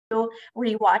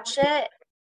rewatch it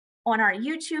on our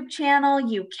YouTube channel,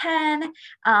 you can.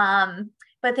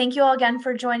 But thank you all again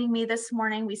for joining me this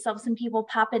morning. We still have some people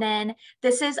popping in.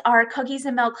 This is our cookies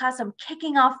and milk class. I'm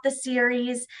kicking off the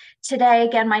series today.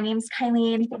 Again, my name's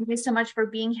Kilene. Thank you so much for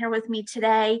being here with me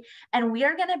today. And we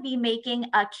are going to be making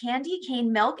a candy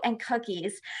cane milk and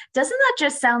cookies. Doesn't that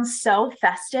just sound so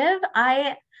festive?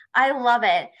 I love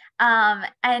it.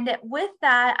 And with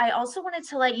that, I also wanted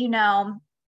to let you know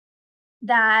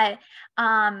that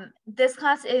this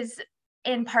class is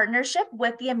in partnership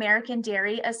with the American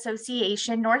Dairy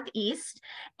Association Northeast,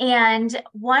 and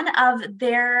one of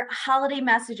their holiday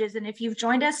messages, and if you've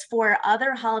joined us for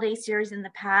other holiday series in the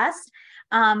past,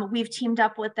 we've teamed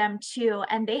up with them too,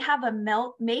 and they have a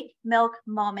Make Milk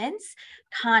Moments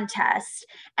contest.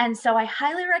 And so I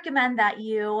highly recommend that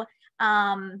you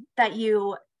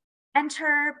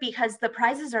enter, because the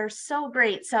prizes are so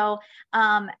great. So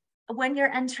when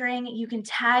you're entering, you can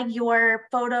tag your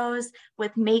photos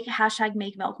with hashtag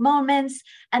Make Milk Moments,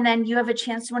 and then you have a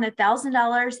chance to win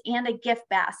 $1,000 and a gift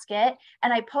basket.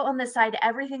 And I put on the side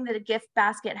everything that a gift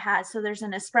basket has. So there's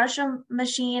an espresso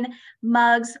machine,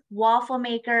 mugs, waffle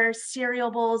maker,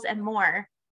 cereal bowls, and more.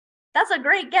 That's a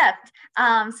great gift.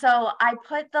 So I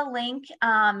put the link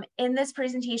in this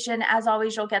presentation. As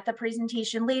always, you'll get the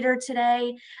presentation later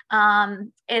today.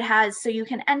 It has, so you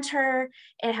can enter,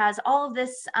 it has all of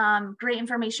this great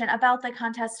information about the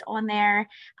contest on there.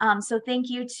 So thank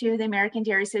you to the American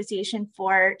Dairy Association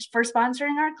for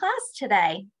sponsoring our class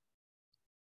today.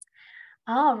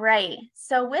 All right,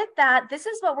 so with that, this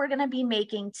is what we're going to be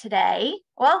making today.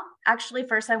 Well, actually,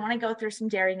 first I want to go through some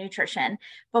dairy nutrition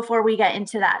before we get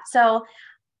into that. So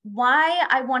why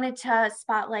I wanted to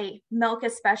spotlight milk,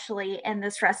 especially in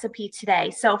this recipe today.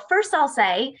 So first I'll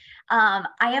say, I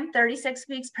am 36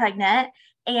 weeks pregnant,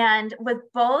 and with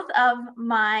both of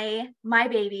my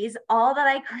babies, all that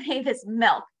I crave is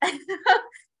milk.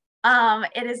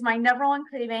 It is my number one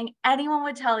craving. Anyone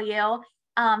would tell you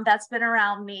that's been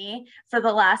around me for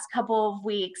the last couple of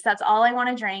weeks. That's all I want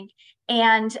to drink.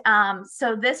 And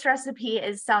so this recipe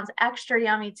sounds extra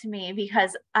yummy to me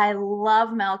because I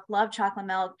love milk, love chocolate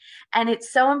milk. And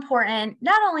it's so important,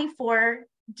 not only for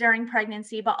during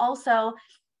pregnancy, but also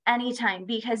anytime,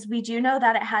 because we do know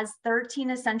that it has 13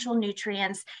 essential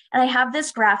nutrients. And I have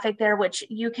this graphic there, which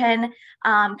you can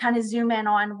kind of zoom in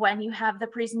on when you have the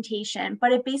presentation,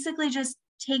 but it basically just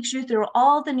takes you through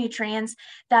all the nutrients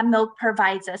that milk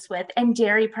provides us with, and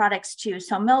dairy products too.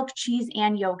 So milk, cheese,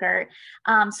 and yogurt.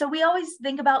 So we always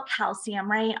think about calcium,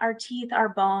 right? Our teeth, our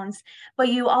bones, but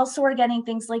you also are getting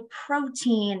things like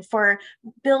protein for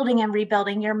building and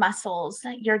rebuilding your muscles.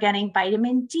 You're getting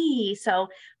vitamin D, so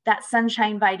that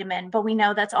sunshine vitamin, but we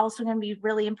know that's also going to be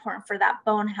really important for that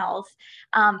bone health.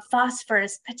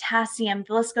 Phosphorus, potassium,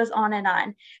 the list goes on and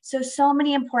on. So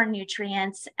many important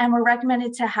nutrients, and we're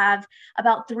recommended to have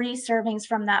about 3 servings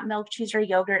from that milk, cheese, or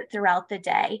yogurt throughout the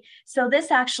day. So this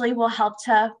actually will help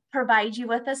to provide you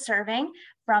with a serving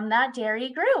from that dairy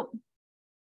group.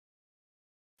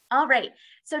 All right,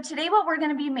 so today what we're going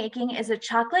to be making is a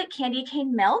chocolate candy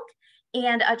cane milk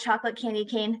and a chocolate candy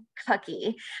cane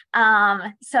cookie.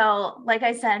 So like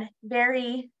I said,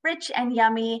 very rich and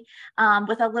yummy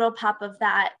with a little pop of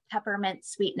that peppermint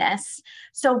sweetness.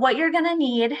 So what you're gonna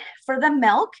need for the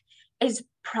milk is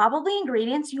probably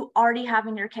ingredients you already have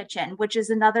in your kitchen, which is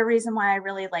another reason why I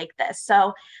really like this.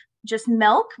 So just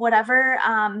milk, whichever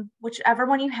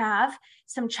one you have,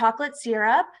 some chocolate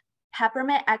syrup,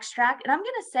 peppermint extract, and I'm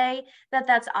going to say that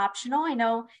that's optional. I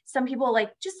know some people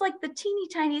just like the teeny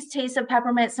tiniest taste of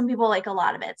peppermint. Some people like a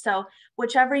lot of it. So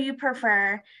whichever you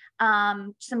prefer,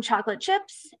 some chocolate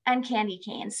chips and candy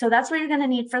canes. So that's what you're going to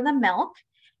need for the milk.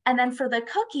 And then for the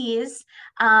cookies,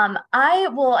 I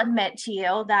will admit to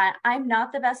you that I'm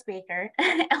not the best baker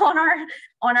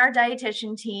on our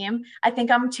dietitian team. I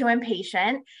think I'm too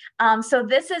impatient. So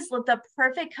this is the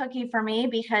perfect cookie for me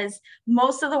because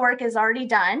most of the work is already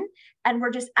done and we're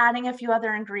just adding a few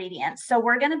other ingredients. So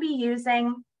we're going to be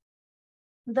using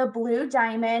the Blue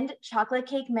Diamond chocolate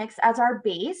cake mix as our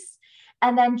base,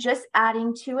 and then just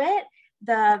adding to it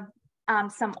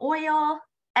some oil,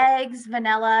 eggs,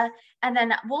 vanilla, and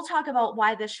then we'll talk about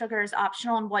why the sugar is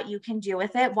optional and what you can do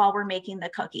with it while we're making the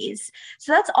cookies.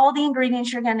 So that's all the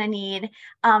ingredients you're going to need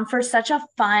for such a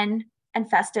fun and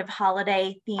festive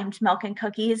holiday themed milk and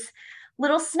cookies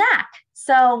little snack.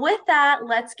 So with that,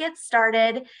 let's get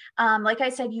started. Like I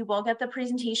said, you will get the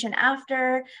presentation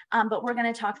after, but we're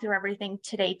going to talk through everything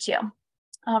today too.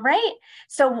 All right,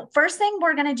 so first thing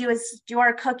we're going to do is do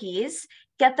our cookies,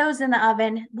 get those in the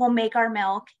oven, we'll make our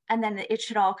milk, and then it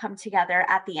should all come together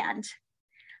at the end.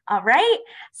 All right,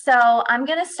 so I'm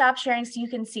gonna stop sharing so you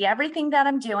can see everything that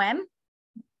I'm doing.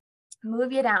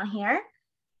 Move you down here.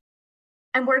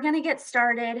 And we're gonna get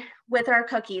started with our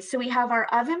cookies. So we have our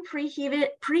oven preheated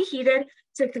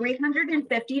to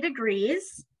 350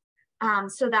 degrees.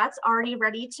 So that's already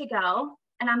ready to go.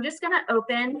 And I'm just gonna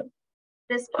open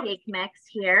this cake mix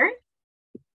here.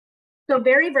 So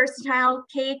very versatile,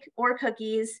 cake or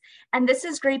cookies. And this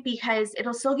is great because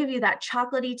it'll still give you that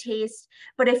chocolatey taste.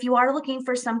 But if you are looking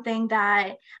for something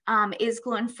that is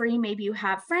gluten-free, maybe you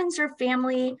have friends or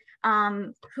family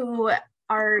who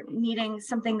are needing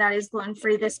something that is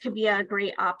gluten-free, this could be a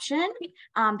great option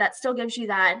that still gives you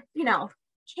that, you know,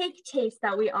 cake taste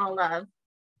that we all love.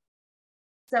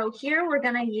 So here we're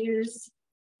gonna use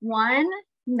one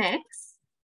mix,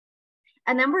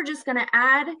 and then we're just gonna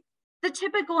add the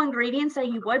typical ingredients that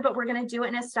you would, but we're gonna do it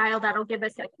in a style that'll give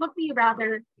us a cookie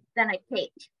rather than a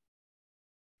cake.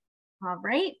 All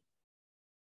right.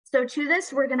 So to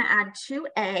this, we're gonna add 2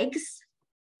 eggs.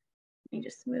 Let me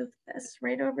just move this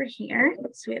right over here.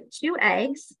 So we have 2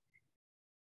 eggs.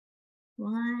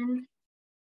 1,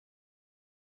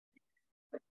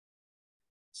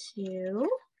 2.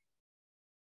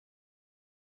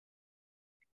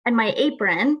 And my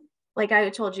apron, like I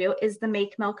told you, is the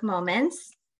Make Milk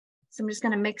Moments. So I'm just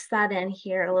gonna mix that in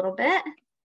here a little bit.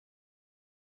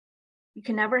 You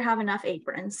can never have enough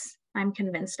aprons. I'm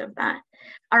convinced of that.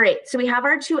 All right, so we have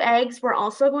our 2 eggs. We're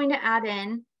also going to add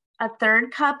in a 1/3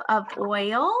 cup of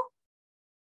oil.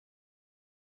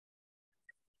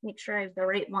 Make sure I have the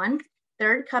right one.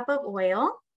 1/3 cup of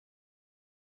oil.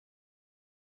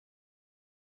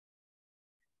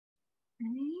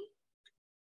 Okay.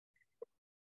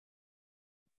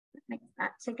 Mix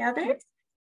that together.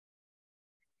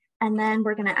 And then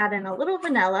we're gonna add in a little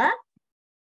vanilla.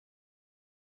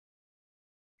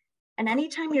 And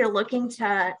anytime you're looking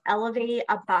to elevate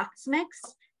a box mix,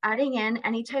 adding in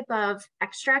any type of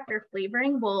extract or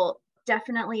flavoring will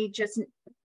definitely just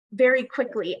very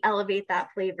quickly elevate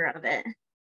that flavor of it.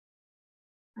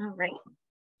 All right.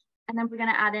 And then we're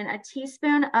gonna add in a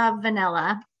teaspoon of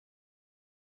vanilla.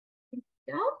 There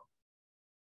we go.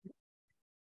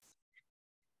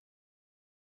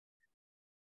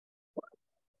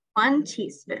 One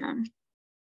teaspoon.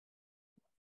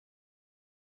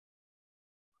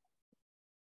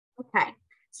 Okay,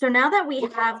 so now that we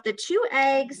have the 2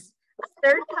 eggs, a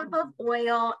 1/3 cup of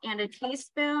oil, and a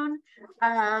teaspoon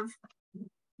of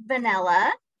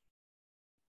vanilla,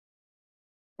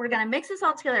 we're gonna mix this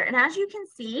all together. And as you can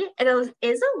see, it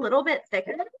is a little bit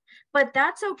thicker, but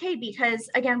that's okay because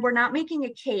again, we're not making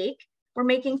a cake, we're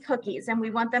making cookies and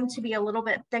we want them to be a little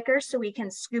bit thicker so we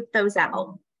can scoop those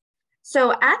out.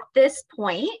 So at this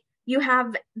point, you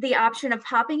have the option of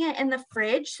popping it in the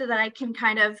fridge so that I can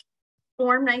kind of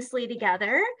form nicely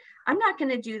together. I'm not going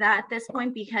to do that at this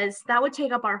point because that would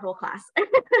take up our whole class.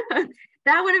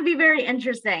 That wouldn't be very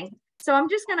interesting. So I'm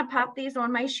just going to pop these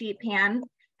on my sheet pan,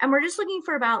 and we're just looking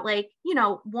for about, like, you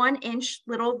know, 1-inch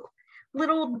little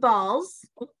balls.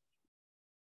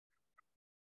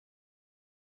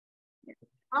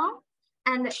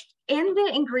 And in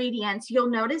the ingredients, you'll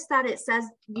notice that it says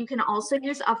you can also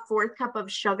use a 1/4 cup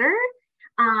of sugar.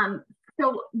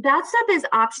 So that stuff is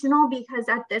optional because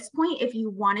at this point, if you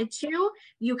wanted to,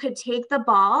 you could take the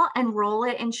ball and roll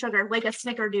it in sugar like a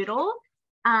snickerdoodle.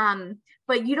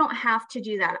 But you don't have to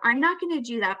do that. I'm not going to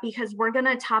do that because we're going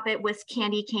to top it with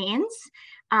candy canes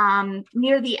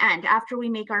near the end. After we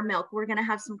make our milk, we're going to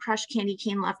have some crushed candy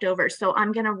cane left over. So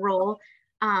I'm going to roll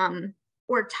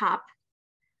or top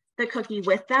the cookie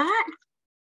with that.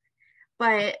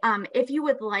 But if you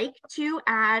would like to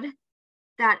add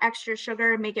that extra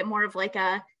sugar, make it more of like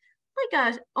a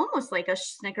almost like a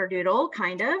snickerdoodle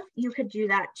kind of, you could do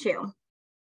that too.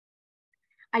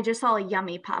 I just saw a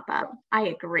yummy pop up. I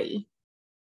agree.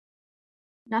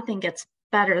 Nothing gets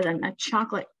better than a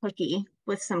chocolate cookie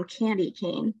with some candy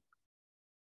cane.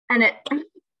 And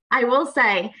I will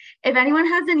say, if anyone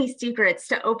has any secrets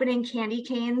to opening candy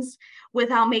canes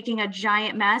without making a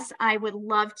giant mess, I would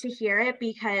love to hear it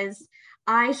because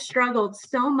I struggled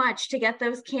so much to get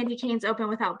those candy canes open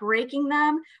without breaking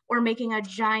them or making a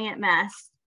giant mess.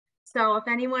 So if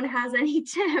anyone has any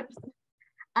tips,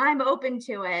 I'm open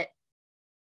to it.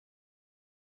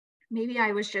 Maybe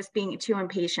I was just being too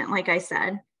impatient. Like I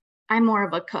said, I'm more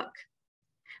of a cook.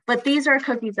 But these are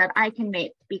cookies that I can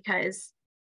make because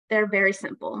they're very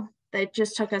simple. They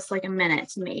just took us like a minute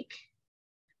to make.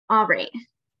 All right.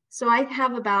 So I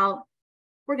have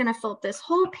we're going to fill up this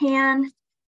whole pan.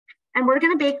 And we're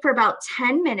going to bake for about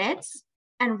 10 minutes.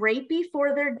 And right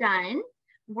before they're done,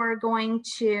 we're going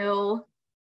to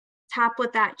top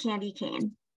with that candy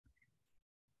cane.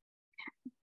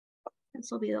 This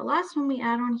will be the last one we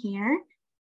add on here.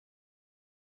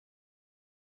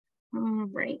 All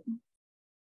right.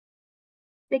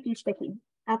 Sticky, sticky.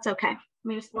 That's okay. Let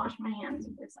me just wash my hands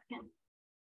for a second.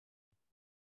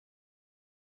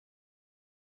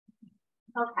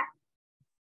 Okay.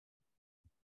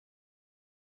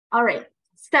 All right.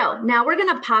 So now we're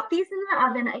going to pop these in the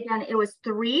oven. Again, it was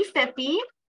 350,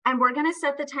 and we're going to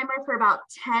set the timer for about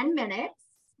 10 minutes.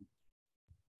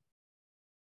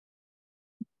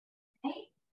 Okay.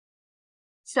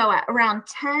 So at around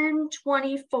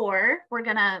 10:24, we're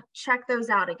going to check those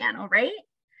out again. All right.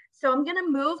 So I'm going to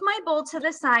move my bowl to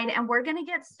the side, and we're going to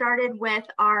get started with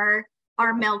our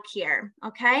milk here.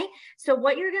 Okay. So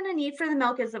what you're going to need for the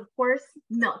milk is, of course,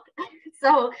 milk.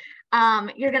 So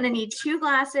you're going to need 2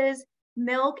 glasses,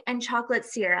 milk and chocolate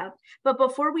syrup. But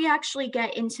before we actually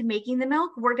get into making the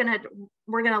milk, we're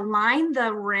gonna line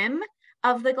the rim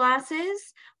of the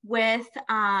glasses with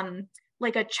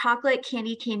like a chocolate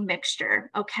candy cane mixture.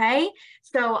 Okay,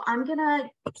 so I'm gonna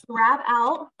grab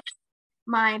out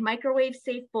my microwave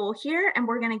safe bowl here, and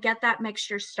we're gonna get that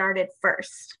mixture started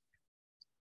first.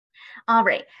 All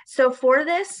right, so for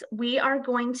this, we are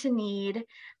going to need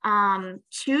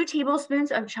 2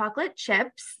 tablespoons of chocolate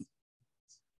chips.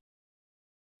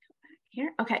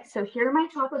 Here, okay, so here are my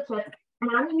chocolate chips.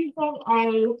 And I'm using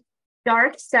a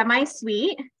dark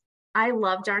semi-sweet. I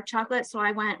love dark chocolate, so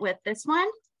I went with this one,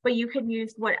 but you could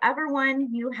use whatever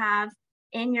one you have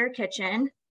in your kitchen.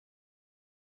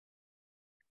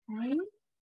 Okay.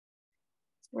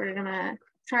 So we're gonna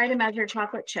try to measure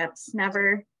chocolate chips.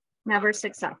 Never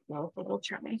successful, but we'll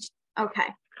try. Okay,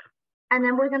 and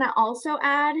then we're gonna also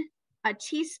add a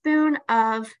teaspoon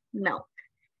of milk.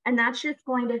 And that's just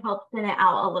going to help thin it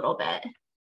out a little bit. Okay.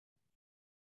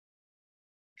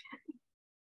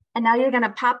 And now you're going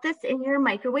to pop this in your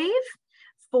microwave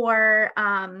for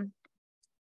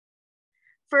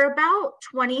about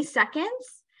 20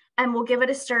 seconds, and we'll give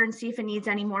it a stir and see if it needs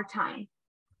any more time.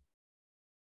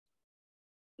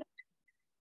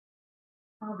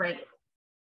 All right.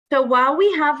 So while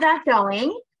we have that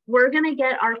going, we're going to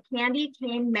get our candy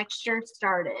cane mixture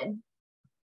started.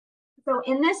 So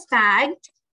in this bag,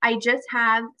 I just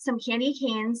have some candy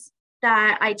canes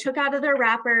that I took out of their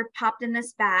wrapper, popped in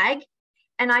this bag.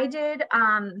 And I did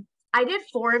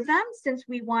 4 of them since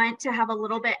we want to have a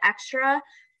little bit extra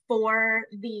for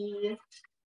the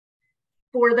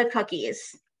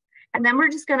cookies. And then we're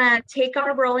just gonna take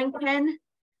our rolling pin.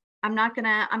 I'm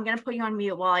gonna put you on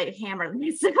mute while I hammer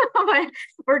these. But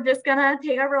we're just gonna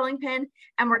take our rolling pin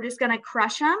and we're just gonna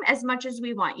crush them as much as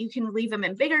we want. You can leave them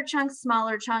in bigger chunks,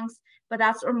 smaller chunks, but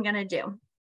that's what I'm gonna do.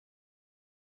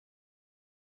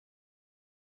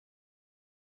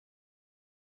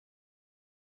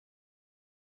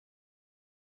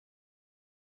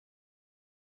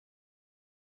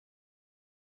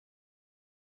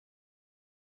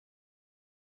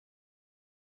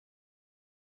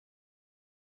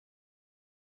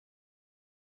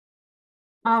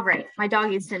 All right, my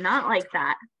doggies did not like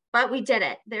that, but we did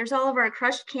it. There's all of our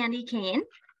crushed candy cane.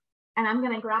 And I'm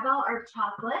gonna grab out our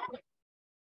chocolate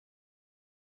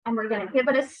and we're gonna give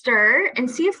it a stir and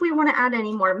see if we wanna add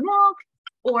any more milk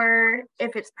or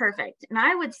if it's perfect. And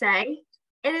I would say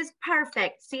it is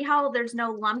perfect. See how there's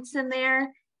no lumps in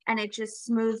there and it just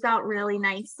smooths out really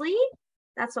nicely?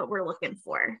 That's what we're looking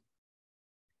for.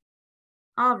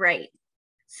 All right.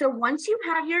 So once you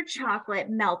have your chocolate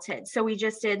melted, so we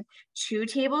just did 2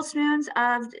 tablespoons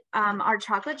of our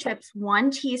chocolate chips,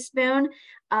 1 teaspoon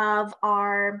of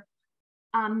our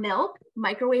milk,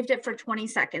 microwaved it for 20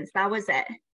 seconds. That was it.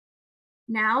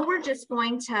 Now we're just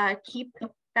going to keep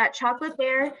that chocolate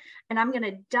there, and I'm going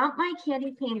to dump my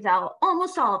candy canes out,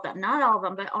 almost all of them, not all of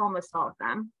them, but almost all of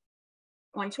them,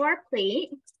 onto our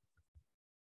plate.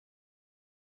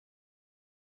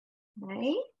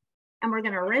 Okay. And we're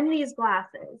going to rim these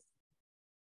glasses.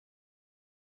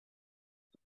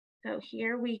 So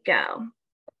here we go.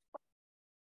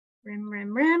 Rim,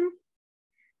 rim, rim.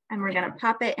 And we're going to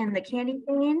pop it in the candy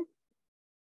cane.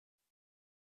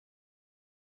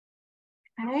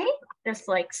 Okay, just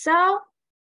like so.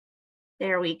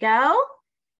 There we go.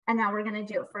 And now we're going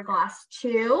to do it for glass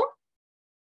 2.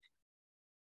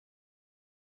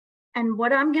 And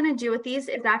what I'm going to do with these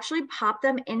is actually pop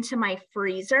them into my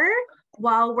freezer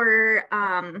while we're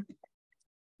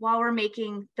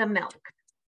making the milk.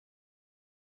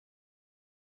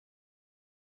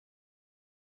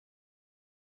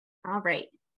 All right,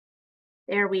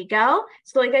 there we go.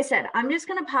 So like I said, I'm just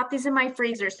gonna pop these in my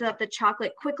freezer so that the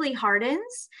chocolate quickly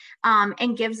hardens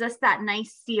and gives us that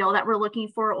nice seal that we're looking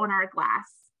for on our glass.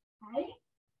 Okay,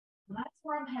 that's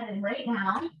where I'm headed right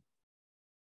now.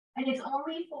 And it's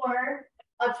only for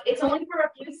It's only for a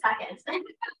few seconds.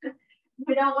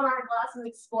 We don't want our glasses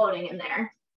exploding in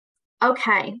there.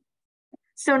 Okay,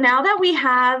 so now that we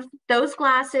have those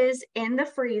glasses in the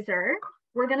freezer,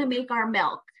 we're gonna make our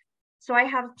milk. So I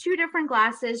have 2 different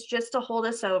glasses just to hold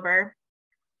us over.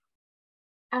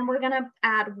 And we're gonna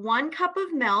add 1 cup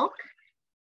of milk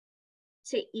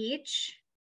to each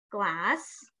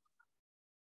glass.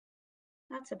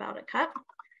 That's about a cup.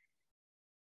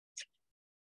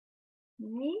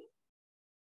 Okay.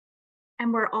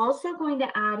 And we're also going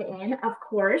to add in, of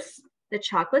course, the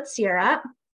chocolate syrup.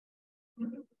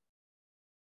 And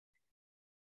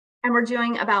we're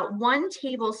doing about 1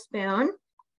 tablespoon,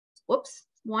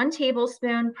 1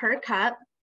 tablespoon per cup.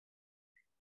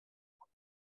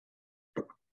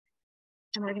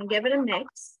 And we're gonna give it a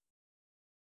mix.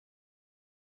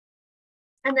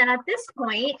 And then at this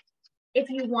point, if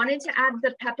you wanted to add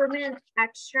the peppermint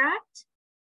extract,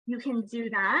 you can do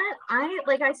that.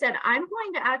 Like I said, I'm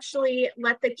going to actually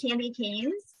let the candy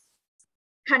canes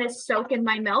kind of soak in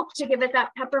my milk to give it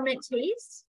that peppermint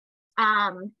taste.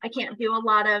 I can't do a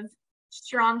lot of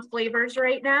strong flavors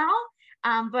right now,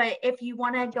 but if you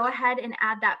want to go ahead and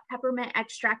add that peppermint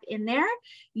extract in there,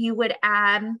 you would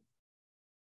add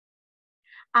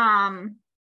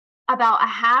about a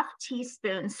half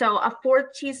teaspoon, so a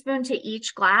 4th teaspoon to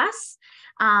each glass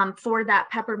for that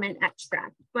peppermint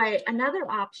extract. But another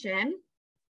option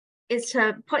is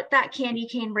to put that candy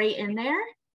cane right in there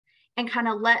and kind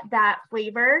of let that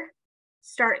flavor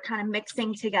start kind of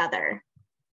mixing together.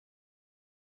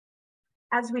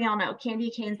 As we all know, candy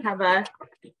canes have a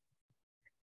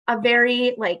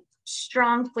very like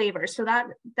strong flavor. So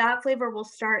that flavor will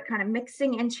start kind of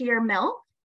mixing into your milk.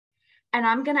 And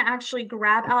I'm gonna actually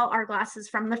grab out our glasses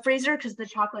from the freezer because the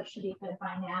chocolate should be good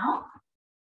by now.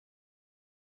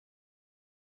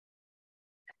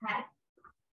 Okay.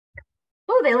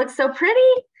 Oh, they look so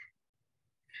pretty.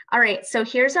 All right, so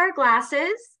here's our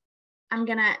glasses. I'm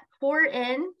gonna pour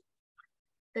in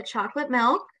the chocolate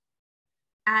milk,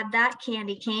 add that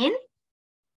candy cane.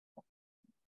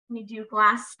 We do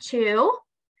glass 2,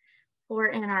 pour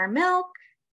in our milk,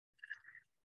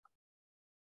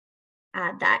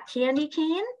 add that candy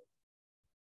cane.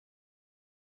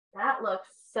 That looks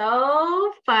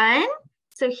so fun.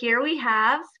 So here we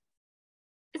have,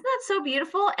 isn't that so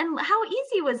beautiful? And how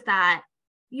easy was that?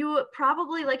 You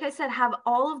probably, like I said, have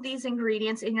all of these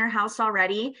ingredients in your house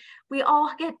already. We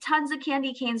all get tons of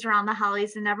candy canes around the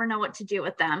holidays and never know what to do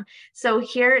with them. So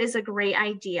here is a great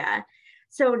idea.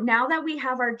 So now that we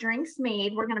have our drinks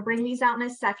made, we're gonna bring these out in a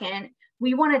second.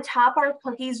 We wanna top our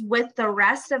cookies with the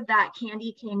rest of that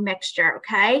candy cane mixture,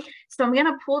 okay? So I'm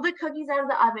gonna pull the cookies out of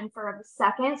the oven for a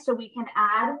second so we can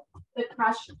add the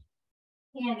crushed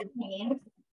candy cane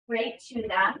right to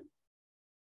them.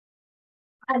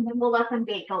 And then we'll let them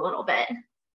bake a little bit.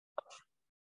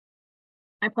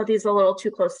 I put these a little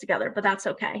too close together, but that's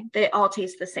okay. They all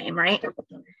taste the same, right?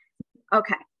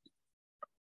 Okay.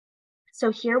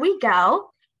 So here we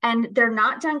go. And they're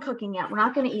not done cooking yet. We're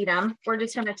not going to eat them. We're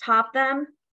just going to top them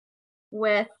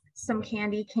with some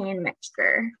candy cane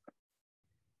mixture.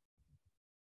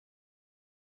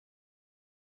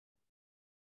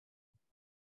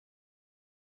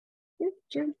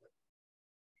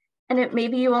 And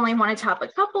maybe you only want to top a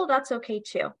couple, that's okay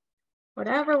too.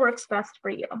 Whatever works best for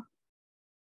you.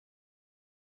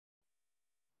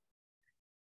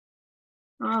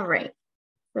 All right,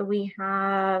 so we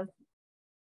have,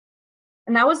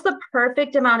 and that was the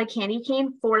perfect amount of candy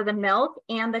cane for the milk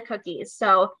and the cookies.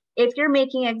 So if you're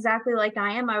making exactly like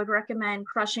I am, I would recommend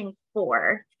crushing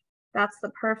 4. That's the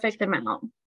perfect amount.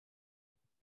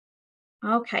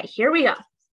 Okay, here we go.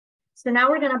 So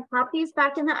now we're gonna pop these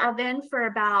back in the oven for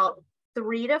about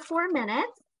 3 to 4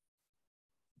 minutes.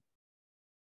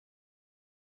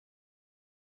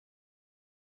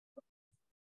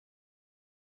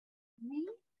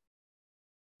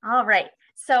 All right,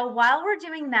 so while we're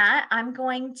doing that, I'm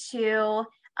going to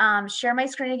share my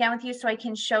screen again with you so I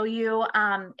can show you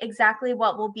exactly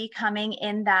what will be coming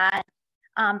in that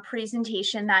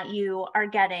presentation that you are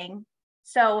getting.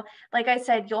 So like I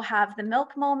said, you'll have the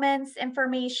milk moments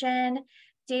information,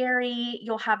 dairy,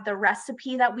 you'll have the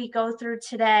recipe that we go through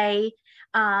today.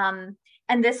 And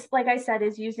this, like I said,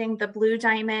 is using the Blue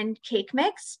Diamond cake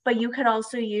mix, but you could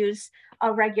also use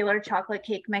a regular chocolate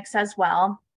cake mix as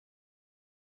well.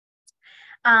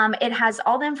 It has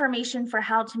all the information for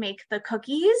how to make the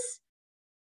cookies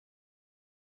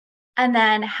and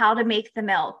then how to make the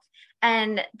milk.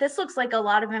 And this looks like a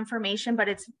lot of information, but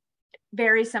it's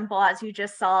very simple, as you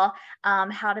just saw,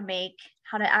 how to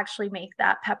actually make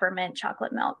that peppermint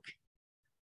chocolate milk.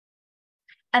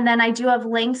 And then I do have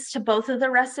links to both of the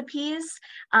recipes.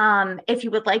 If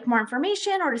you would like more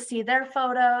information or to see their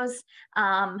photos,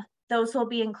 those will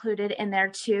be included in there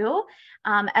too,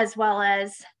 as well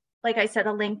as, like I said,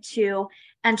 a link to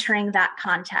entering that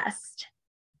contest.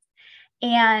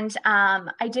 And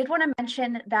I did want to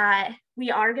mention that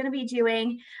we are going to be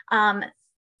doing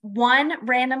one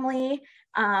randomly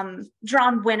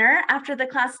drawn winner after the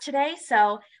class today.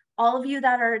 So all of you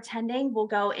that are attending will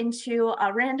go into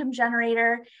a random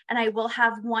generator, and I will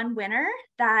have one winner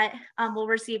that will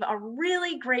receive a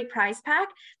really great prize pack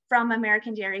from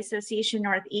American Dairy Association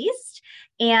Northeast.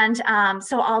 And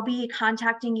so I'll be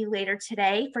contacting you later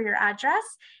today for your address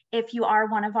if you are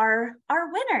one of our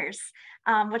winners,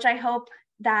 which I hope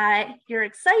that you're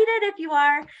excited if you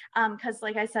are, because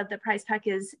like I said, the prize pack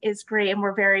is great, and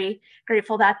we're very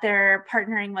grateful that they're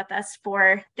partnering with us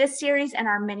for this series and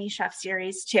our mini chef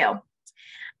series too.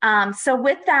 So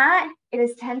with that, it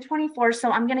is 10:24,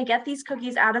 so I'm gonna get these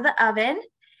cookies out of the oven,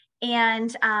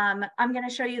 and I'm gonna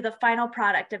show you the final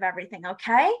product of everything,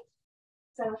 okay?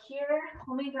 So here,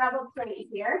 let me grab a plate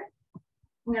here.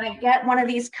 I'm gonna get one of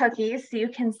these cookies so you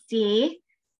can see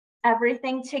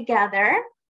everything together.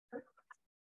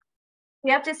 We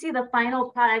have to see the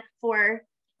final product for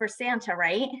Santa,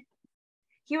 right?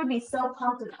 He would be so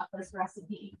pumped about this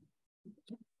recipe.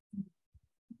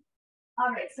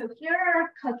 All right, so here are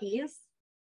our cookies.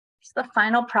 It's the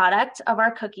final product of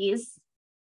our cookies.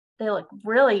 They look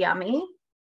really yummy.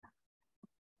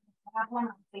 I have one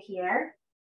over here.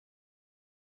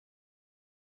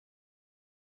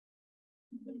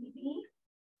 Maybe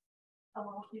a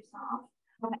little too soft.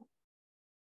 Okay.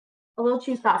 A little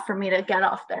too soft for me to get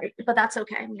off there, but that's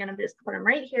okay. I'm gonna just put them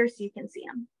right here so you can see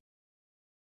them.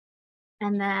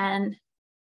 And then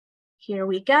here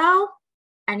we go.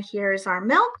 And here's our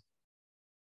milk.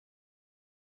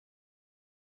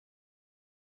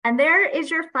 And there is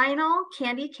your final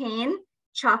candy cane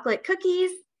chocolate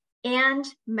cookies and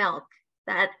milk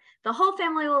that the whole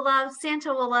family will love,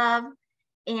 Santa will love,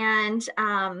 and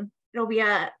it'll be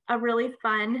a really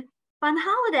fun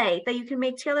holiday that you can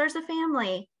make together as a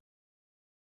family.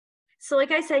 So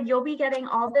like I said, you'll be getting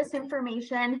all this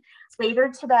information later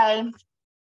today,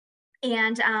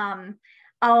 and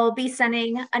I'll be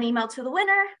sending an email to the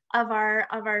winner of our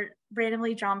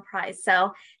randomly drawn prize.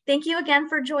 So thank you again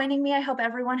for joining me. I hope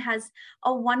everyone has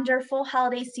a wonderful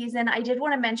holiday season. I did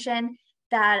want to mention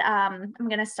that I'm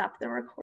going to stop the recording.